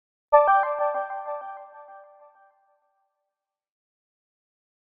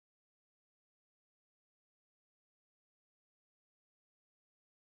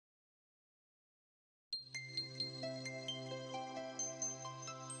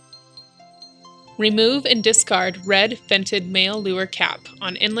Remove and discard red vented male luer cap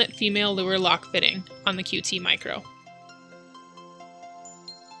on inlet female luer lock fitting on the QT Micro.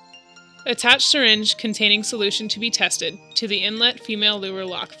 Attach syringe containing solution to be tested to the inlet female luer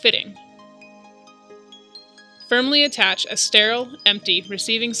lock fitting. Firmly attach a sterile, empty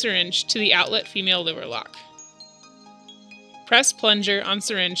receiving syringe to the outlet female luer lock. Press plunger on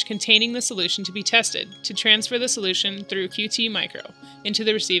syringe containing the solution to be tested to transfer the solution through QT Micro into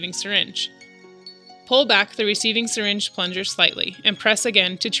the receiving syringe. Pull back the receiving syringe plunger slightly and press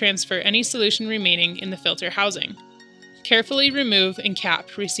again to transfer any solution remaining in the filter housing. Carefully remove and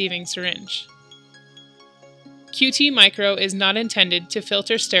cap receiving syringe. QT Micro is not intended to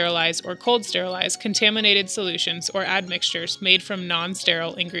filter sterilize or cold sterilize contaminated solutions or admixtures made from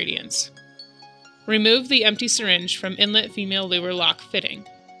non-sterile ingredients. Remove the empty syringe from inlet female luer lock fitting.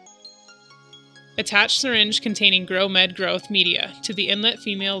 Attach syringe containing GrowMed growth media to the inlet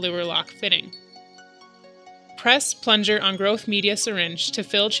female luer lock fitting. Press plunger on growth media syringe to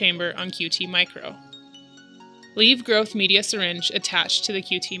fill chamber on QT Micro. Leave growth media syringe attached to the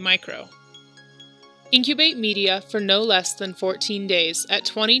QT Micro. Incubate media for no less than 14 days at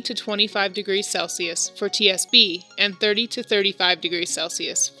 20 to 25 degrees Celsius for TSB and 30 to 35 degrees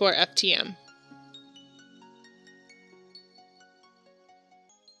Celsius for FTM.